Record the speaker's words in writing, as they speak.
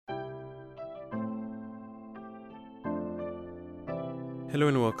Hello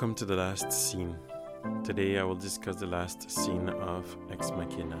and welcome to the last scene. Today I will discuss the last scene of Ex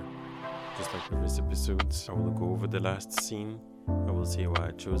Machina. Just like previous episodes, I will go over the last scene, I will say why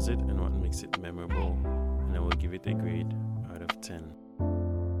I chose it and what makes it memorable, and I will give it a grade out of 10.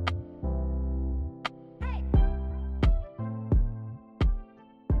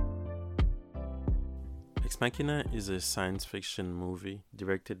 Ex Machina is a science fiction movie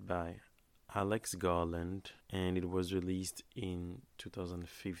directed by Alex Garland, and it was released in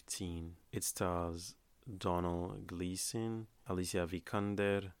 2015. It stars Donald Gleason, Alicia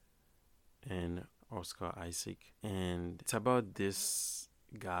Vikander, and Oscar Isaac. And it's about this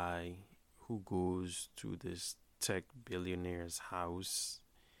guy who goes to this tech billionaire's house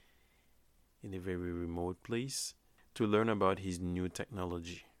in a very remote place to learn about his new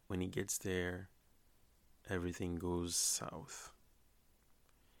technology. When he gets there, everything goes south.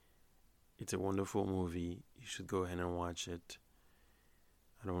 It's a wonderful movie. You should go ahead and watch it.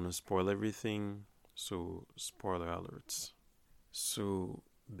 I don't want to spoil everything, so spoiler alerts. So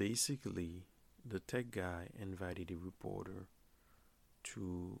basically, the tech guy invited a reporter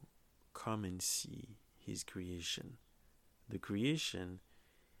to come and see his creation. The creation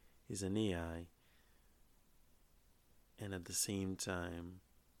is an AI, and at the same time,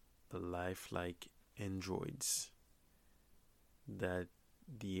 the lifelike androids that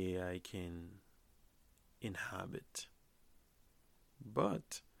the AI can inhabit.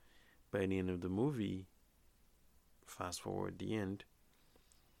 But by the end of the movie, fast forward the end,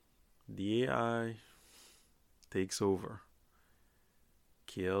 the AI takes over,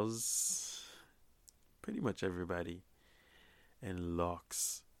 kills pretty much everybody, and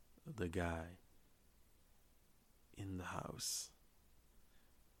locks the guy in the house.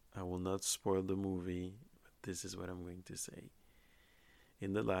 I will not spoil the movie, but this is what I'm going to say.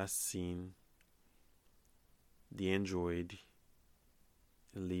 In the last scene, the android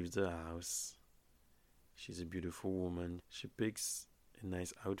leaves the house. She's a beautiful woman. She picks a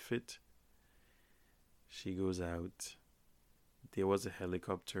nice outfit. She goes out. There was a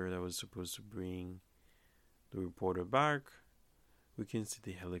helicopter that was supposed to bring the reporter back. We can see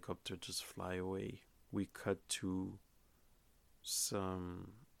the helicopter just fly away. We cut to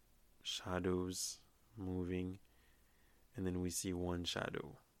some shadows moving. And then we see one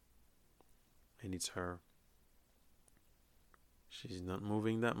shadow. And it's her. She's not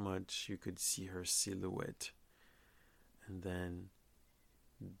moving that much. You could see her silhouette. And then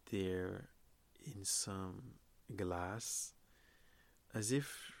there in some glass, as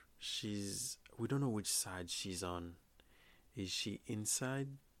if we don't know which side she's on. Is she inside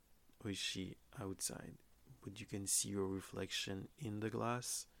or is she outside? But you can see her reflection in the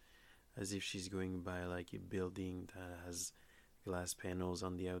glass, as if she's going by like a building that has glass panels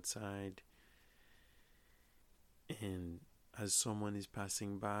on the outside. And as someone is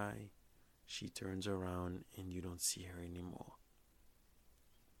passing by, she turns around and you don't see her anymore.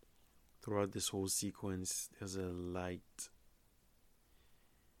 Throughout this whole sequence, there's a light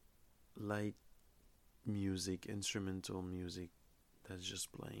music, instrumental music that's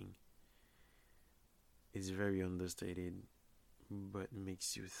just playing. It's very understated, but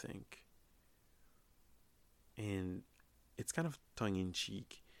makes you think. And it's kind of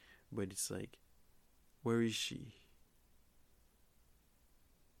tongue-in-cheek, but it's like, where is she?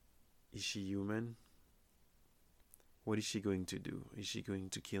 Is she human? What is she going to do? Is she going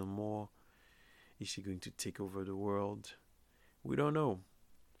to kill more? Is she going to take over the world? We don't know.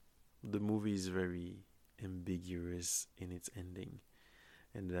 The movie is very ambiguous in its ending,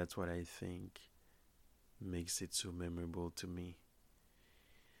 and that's what I think makes it so memorable to me.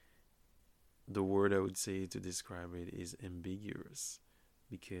 The word I would say to describe it is ambiguous,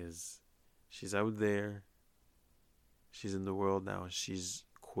 because she's out there, she's in the world now, she's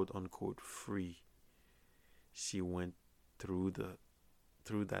quote unquote free. She went through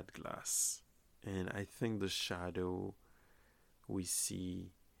that glass, and I think the shadow we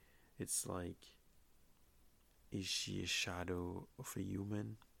see, it's like, is she a shadow of a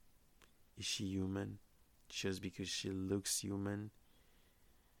human? Is she human just because she looks human?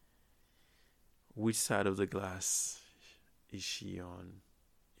 Which side of the glass is she on?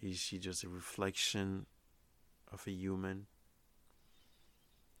 Is she just a reflection of a human?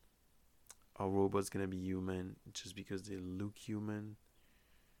 Are robots gonna be human just because they look human?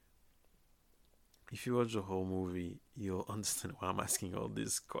 If you watch the whole movie, you'll understand why I'm asking all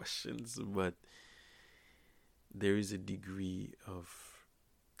these questions, but there is a degree of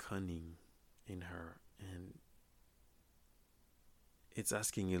cunning in her, and it's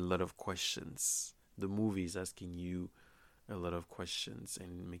asking a lot of questions. The movie is asking you a lot of questions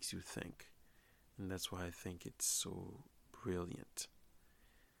and it makes you think. And that's why I think it's so brilliant.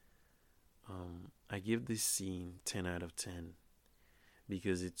 I give this scene 10 out of 10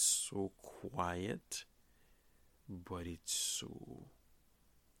 because it's so quiet, but it's so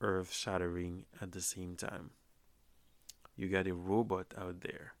earth shattering at the same time. You got a robot out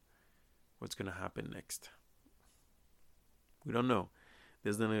there. What's going to happen next? We don't know.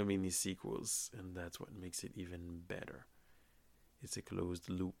 There's not going to be any sequels, and that's what makes it even better. It's a closed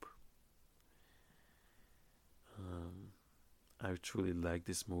loop. I truly like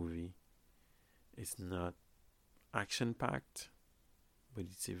this movie. It's not action packed, but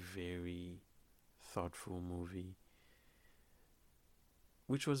it's a very thoughtful movie,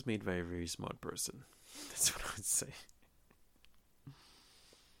 which was made by a very smart person. That's what I would say.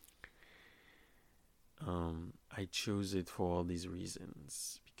 I chose it for all these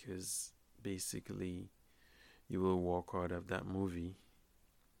reasons because basically you will walk out of that movie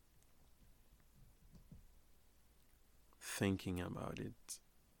thinking about it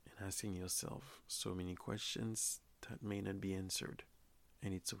and asking yourself so many questions that may not be answered.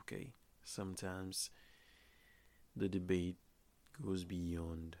 And it's okay. Sometimes the debate goes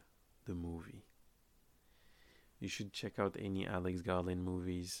beyond the movie. You should check out any Alex Garland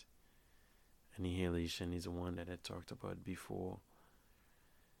movies. Annihilation is one that I talked about before.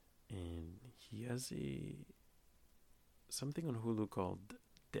 And he has something on Hulu called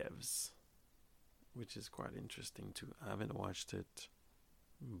Devs, which is quite interesting too. I haven't watched it,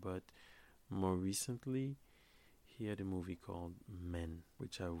 but more recently he had a movie called Men,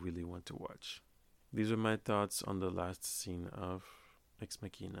 which I really want to watch. These are my thoughts on the last scene of Ex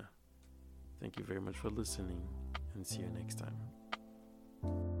Machina. Thank you very much for listening, and see you next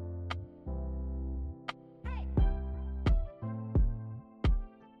time.